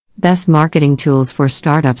Best marketing tools for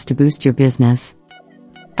startups to boost your business.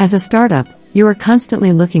 As a startup, you are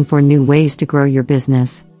constantly looking for new ways to grow your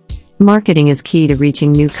business. Marketing is key to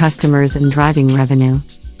reaching new customers and driving revenue.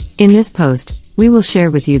 In this post, we will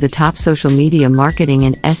share with you the top social media marketing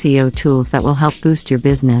and SEO tools that will help boost your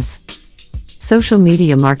business. Social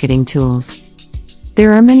media marketing tools.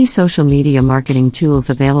 There are many social media marketing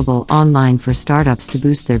tools available online for startups to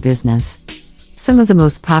boost their business. Some of the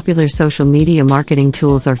most popular social media marketing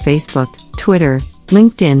tools are Facebook, Twitter,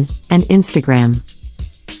 LinkedIn, and Instagram.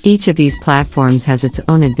 Each of these platforms has its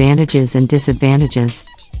own advantages and disadvantages.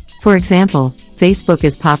 For example, Facebook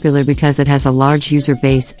is popular because it has a large user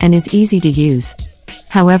base and is easy to use.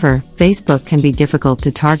 However, Facebook can be difficult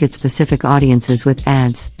to target specific audiences with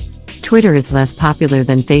ads. Twitter is less popular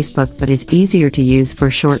than Facebook but is easier to use for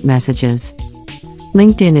short messages.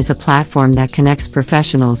 LinkedIn is a platform that connects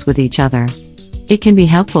professionals with each other. It can be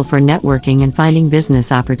helpful for networking and finding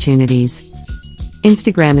business opportunities.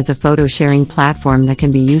 Instagram is a photo-sharing platform that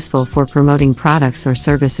can be useful for promoting products or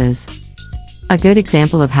services. A good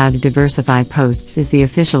example of how to diversify posts is the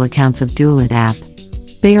official accounts of Duelit app.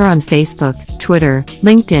 They are on Facebook, Twitter,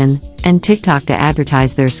 LinkedIn, and TikTok to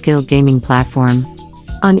advertise their skill gaming platform.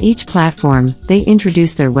 On each platform, they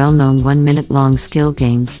introduce their well-known 1-minute-long skill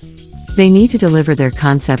games. They need to deliver their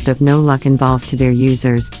concept of no luck involved to their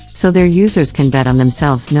users, so their users can bet on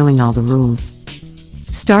themselves knowing all the rules.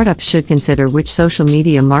 Startups should consider which social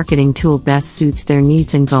media marketing tool best suits their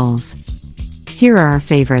needs and goals. Here are our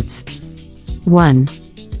favorites. 1.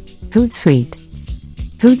 Hootsuite.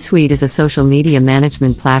 Hootsuite is a social media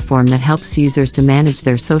management platform that helps users to manage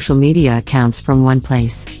their social media accounts from one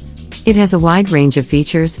place. It has a wide range of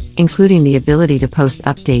features, including the ability to post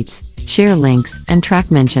updates, share links, and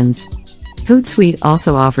track mentions. Hootsuite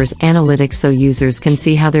also offers analytics so users can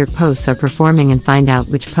see how their posts are performing and find out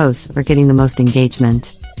which posts are getting the most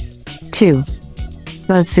engagement. 2.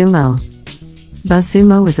 BuzzSumo.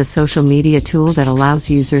 BuzzSumo is a social media tool that allows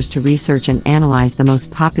users to research and analyze the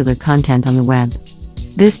most popular content on the web.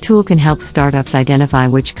 This tool can help startups identify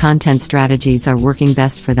which content strategies are working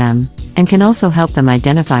best for them, and can also help them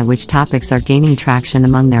identify which topics are gaining traction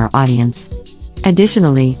among their audience.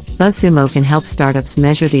 Additionally, BuzzSumo can help startups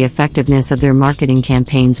measure the effectiveness of their marketing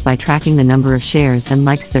campaigns by tracking the number of shares and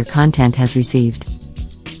likes their content has received.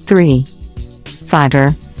 3.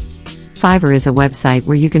 Fiverr. Fiverr is a website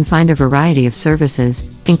where you can find a variety of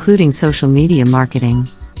services, including social media marketing.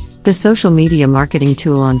 The social media marketing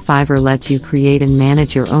tool on Fiverr lets you create and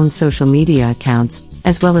manage your own social media accounts,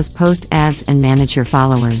 as well as post ads and manage your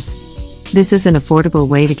followers. This is an affordable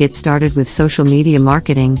way to get started with social media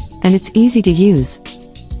marketing, and it's easy to use.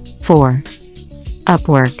 4.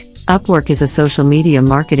 Upwork. Upwork is a social media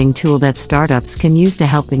marketing tool that startups can use to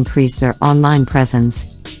help increase their online presence.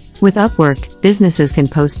 With Upwork, businesses can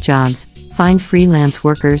post jobs, find freelance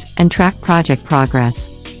workers, and track project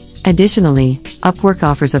progress. Additionally, Upwork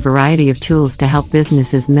offers a variety of tools to help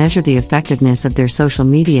businesses measure the effectiveness of their social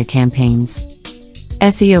media campaigns.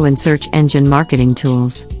 SEO and search engine marketing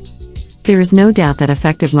tools. There is no doubt that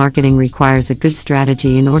effective marketing requires a good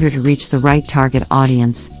strategy in order to reach the right target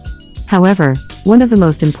audience. However, one of the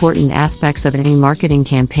most important aspects of any marketing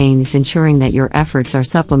campaign is ensuring that your efforts are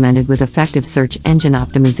supplemented with effective search engine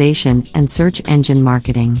optimization and search engine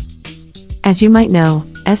marketing. As you might know,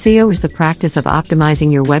 SEO is the practice of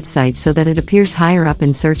optimizing your website so that it appears higher up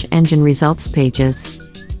in search engine results pages.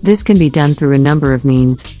 This can be done through a number of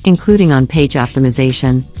means, including on-page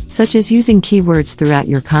optimization, such as using keywords throughout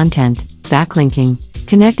your content, backlinking,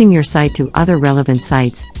 connecting your site to other relevant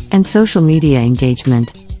sites, and social media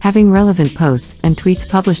engagement, having relevant posts and tweets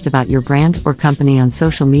published about your brand or company on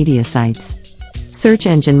social media sites. Search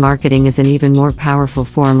engine marketing is an even more powerful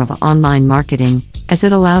form of online marketing, as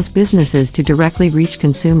it allows businesses to directly reach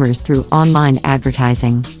consumers through online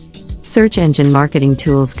advertising. Search engine marketing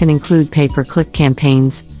tools can include pay-per-click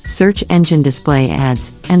campaigns, search engine display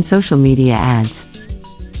ads, and social media ads.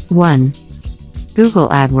 1. Google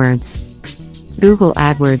AdWords. Google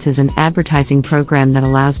AdWords is an advertising program that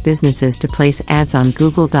allows businesses to place ads on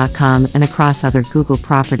Google.com and across other Google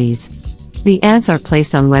properties. The ads are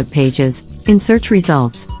placed on web pages, in search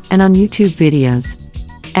results, and on YouTube videos.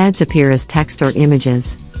 Ads appear as text or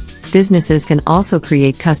images. Businesses can also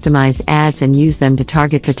create customized ads and use them to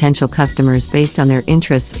target potential customers based on their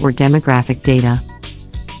interests or demographic data.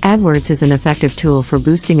 AdWords is an effective tool for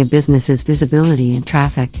boosting a business's visibility and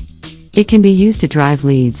traffic. It can be used to drive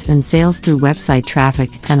leads and sales through website traffic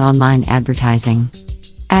and online advertising.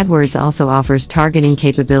 AdWords also offers targeting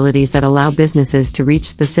capabilities that allow businesses to reach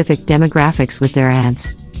specific demographics with their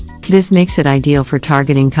ads. This makes it ideal for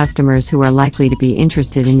targeting customers who are likely to be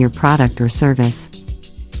interested in your product or service.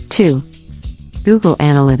 2. Google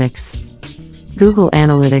Analytics. Google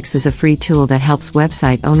Analytics is a free tool that helps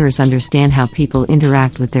website owners understand how people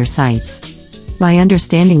interact with their sites. By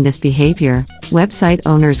understanding this behavior, website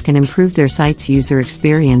owners can improve their site's user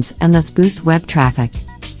experience and thus boost web traffic.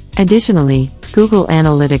 Additionally, Google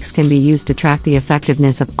Analytics can be used to track the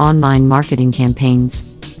effectiveness of online marketing campaigns.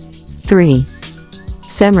 3.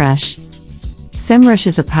 SEMrush. SEMrush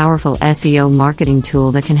is a powerful SEO marketing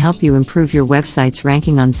tool that can help you improve your website's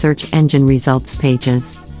ranking on search engine results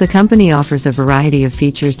pages. The company offers a variety of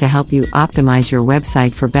features to help you optimize your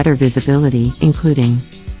website for better visibility, including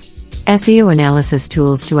SEO analysis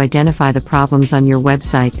tools to identify the problems on your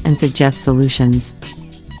website and suggest solutions,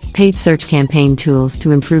 paid search campaign tools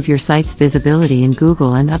to improve your site's visibility in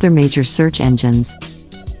Google and other major search engines,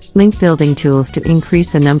 link building tools to increase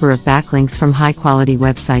the number of backlinks from high-quality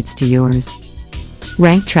websites to yours,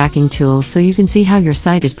 rank tracking tools so you can see how your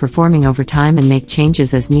site is performing over time and make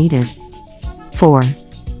changes as needed. 4.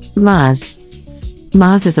 Moz.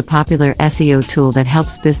 Moz is a popular SEO tool that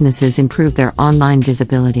helps businesses improve their online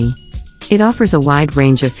visibility. It offers a wide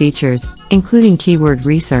range of features, including keyword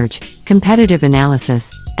research, competitive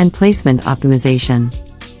analysis, and placement optimization.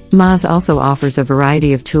 Moz also offers a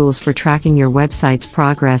variety of tools for tracking your website's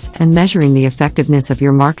progress and measuring the effectiveness of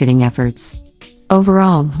your marketing efforts.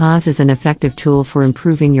 Overall, Moz is an effective tool for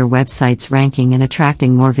improving your website's ranking and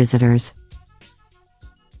attracting more visitors.